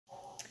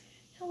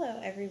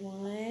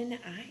Everyone,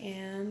 I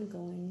am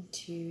going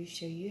to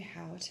show you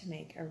how to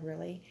make a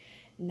really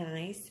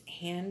nice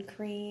hand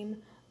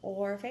cream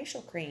or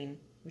facial cream,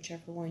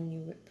 whichever one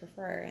you would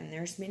prefer. And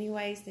there's many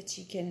ways that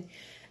you can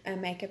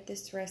make up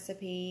this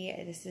recipe.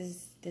 This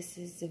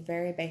is a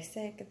very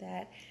basic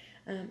that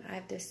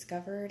I've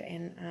discovered,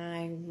 and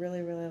I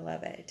really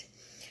love it.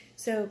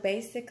 So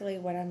basically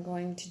what I'm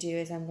going to do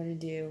is I'm going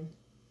to do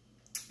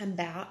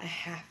about a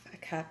half a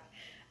cup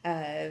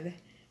of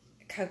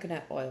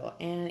coconut oil,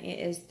 and it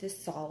is the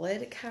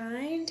solid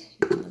kind.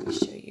 Let me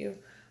show you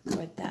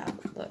what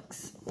that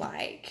looks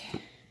like.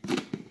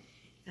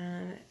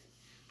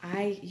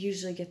 I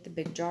usually get the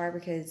big jar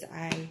because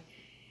I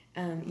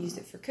use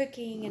it for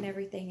cooking and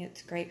everything.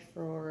 It's great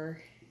for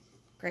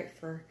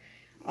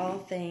all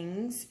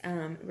things.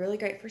 Really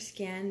great for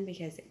skin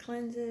because it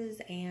cleanses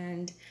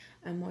and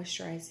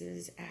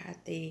moisturizes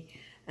at the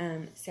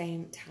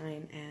same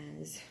time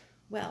as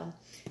well.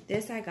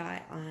 This I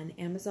got on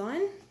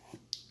Amazon.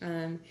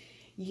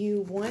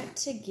 You want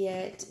to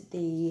get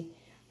the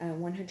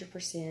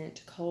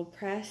 100% cold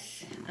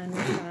press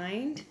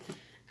unrefined.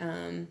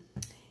 When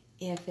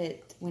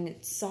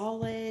it's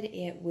solid,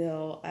 it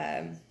will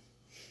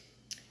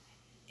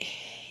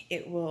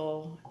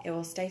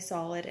stay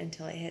solid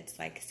until it hits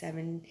like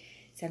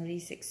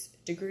 76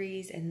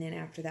 degrees, and then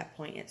after that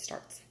point it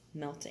starts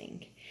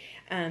melting.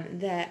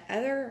 The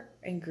other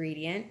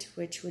ingredient,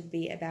 which would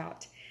be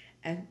about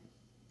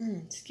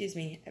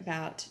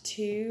about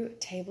 2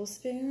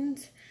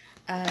 tablespoons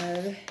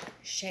of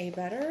shea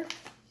butter,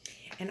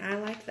 and I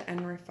like the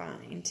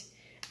unrefined.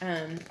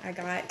 I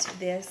got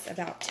this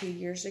about 2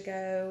 years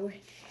ago,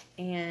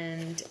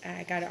 and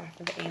I got it off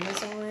of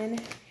Amazon,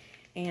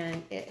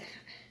 and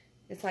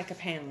it's like a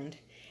pound,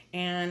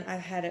 and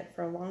I've had it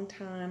for a long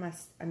time.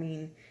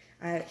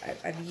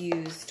 I've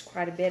used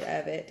quite a bit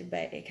of it,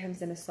 but it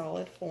comes in a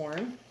solid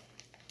form.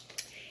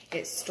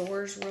 It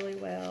stores really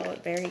well,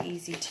 very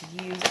easy to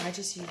use. I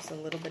just use a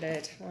little bit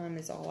at a time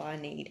is all I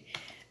need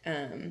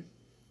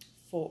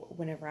for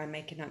whenever I'm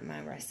making up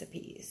my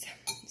recipes.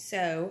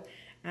 So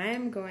I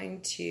am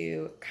going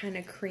to kind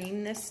of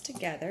cream this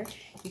together.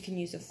 You can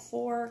use a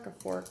fork. A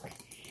fork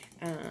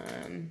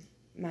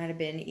might have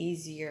been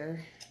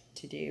easier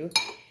to do.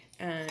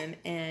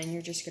 And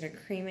you're just going to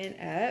cream it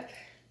up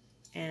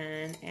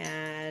and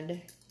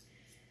add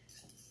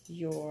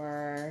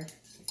your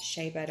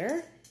shea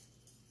butter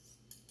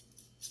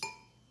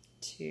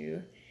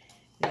to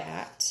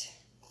that.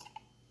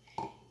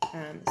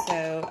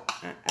 So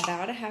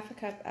about a half a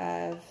cup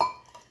of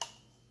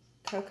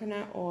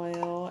coconut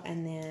oil,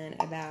 and then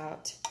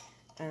about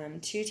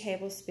 2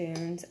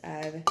 tablespoons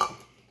of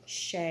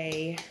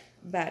shea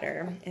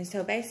butter. And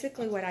so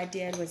basically what I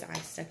did was I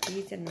stuck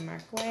these in the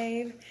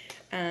microwave.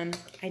 I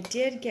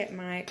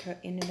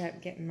ended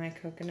up getting my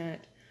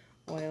coconut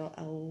oil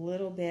a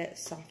little bit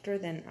softer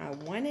than I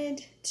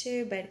wanted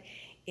to, but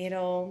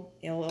it'll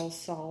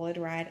solid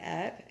right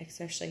up,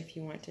 especially if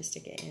you want to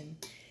stick it in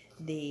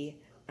the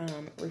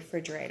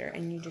refrigerator.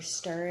 And you just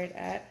stir it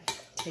up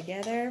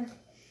together.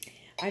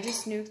 I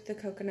just nuked the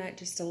coconut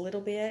just a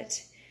little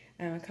bit,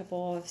 a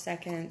couple of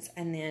seconds,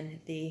 and then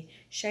the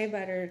shea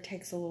butter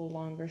takes a little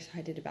longer, so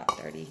I did about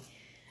 30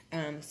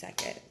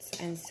 seconds.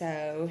 And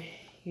so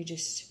you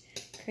just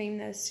cream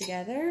those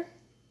together,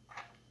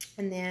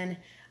 and then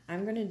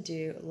I'm going to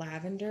do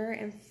lavender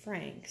and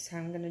frank. So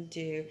I'm going to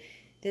do,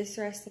 this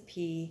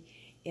recipe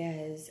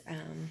is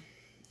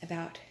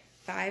about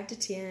 5 to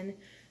 10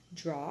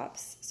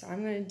 drops. So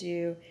I'm going to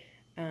do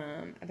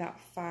about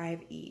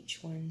 5 each.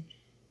 1,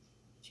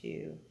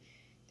 2,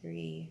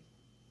 3,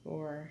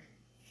 4,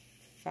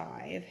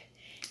 5.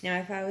 Now,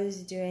 if I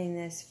was doing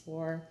this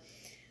for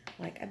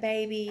like a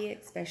baby,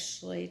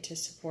 especially to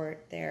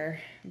support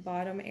their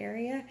bottom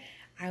area,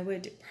 I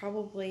would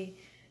probably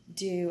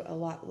do a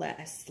lot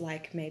less,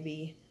 like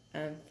maybe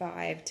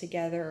 5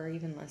 together, or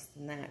even less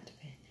than that,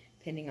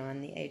 depending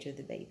on the age of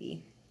the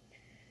baby.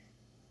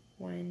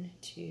 1,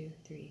 2,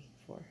 3,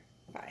 4,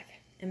 5.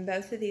 And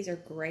both of these are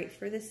great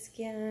for the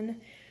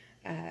skin.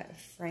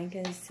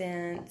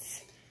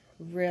 Frankincense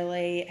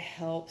really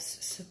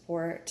helps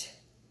support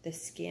the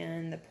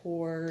skin, the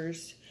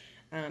pores.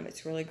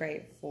 It's really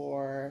great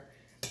for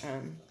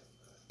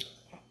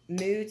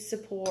mood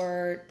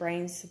support,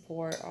 brain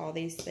support, all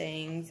these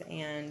things.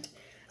 And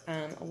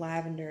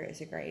lavender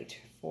is great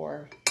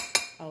for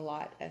a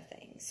lot of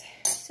things.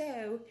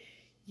 So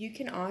you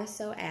can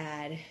also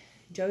add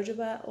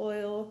jojoba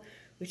oil,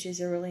 which is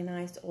a really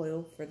nice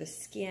oil for the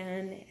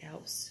skin. It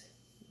helps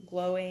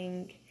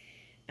glowing,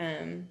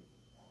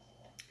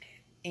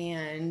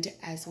 and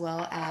as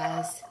well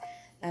as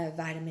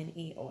vitamin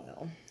E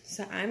oil.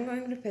 So I'm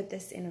going to put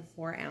this in a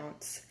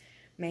 4-ounce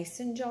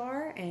mason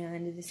jar,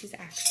 and this is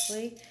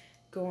actually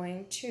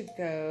going to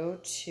go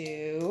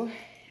to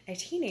a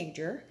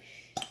teenager.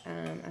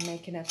 I'm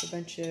making up a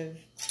bunch of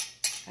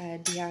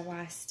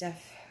DIY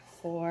stuff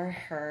for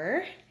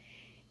her,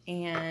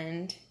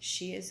 and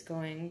she is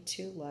going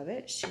to love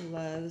it. She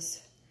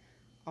loves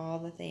all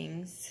the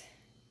things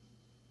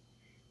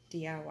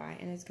DIY,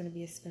 and it's going to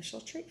be a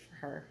special treat for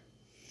her.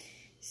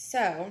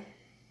 So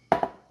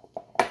I'm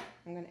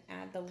going to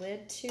add the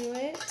lid to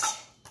it,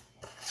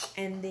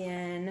 and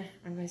then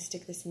I'm going to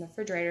stick this in the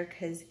refrigerator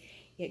because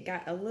it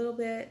got a little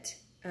bit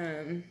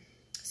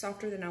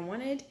softer than I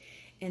wanted.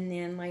 And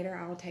then later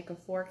I'll take a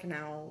fork and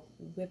I'll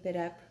whip it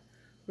up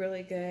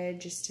really good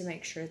just to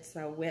make sure it's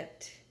a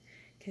whipped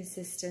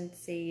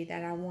consistency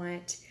that I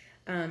want.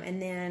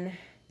 And then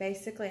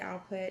basically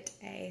I'll put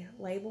a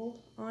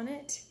label on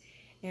it,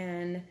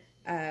 and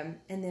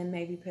then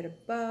maybe put a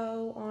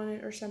bow on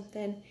it or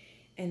something,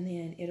 and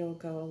then it'll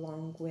go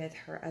along with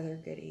her other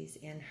goodies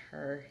in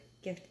her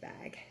gift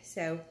bag.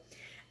 So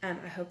I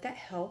hope that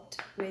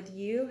helped with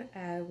you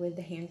with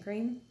the hand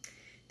cream.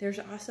 There's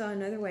also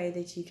another way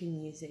that you can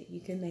use it.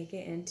 You can make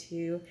it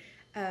into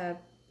a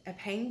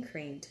pain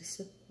cream to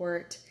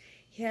support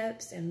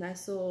hips and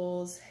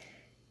muscles,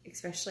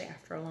 especially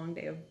after a long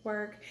day of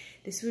work.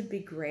 This would be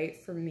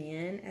great for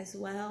men as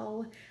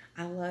well.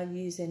 I love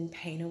using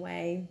Pain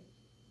Away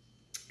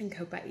and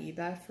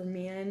Copaiba for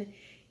men.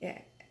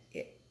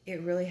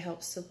 It really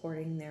helps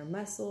supporting their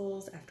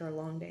muscles after a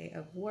long day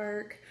of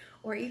work,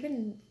 or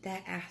even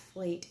that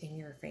athlete in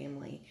your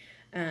family.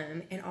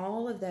 And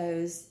all of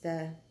those,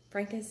 the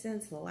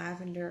frankincense, the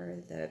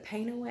lavender, the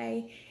Pain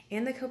Away,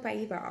 and the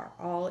Copaiba are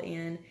all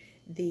in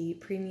the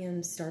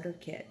premium starter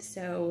kit.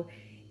 So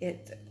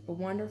it's a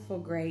wonderful,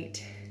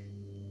 great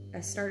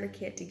starter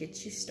kit to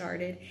get you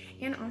started,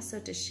 and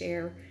also to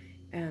share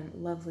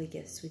lovely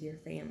gifts with your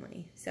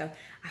family. So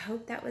I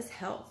hope that was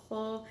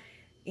helpful.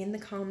 In the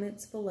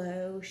comments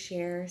below,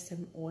 share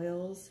some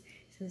oils,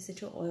 some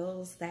essential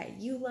oils that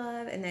you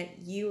love and that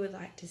you would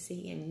like to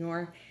see in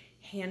your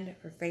hand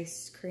or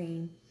face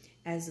cream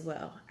as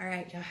well. All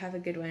right, y'all have a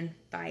good one.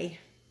 Bye.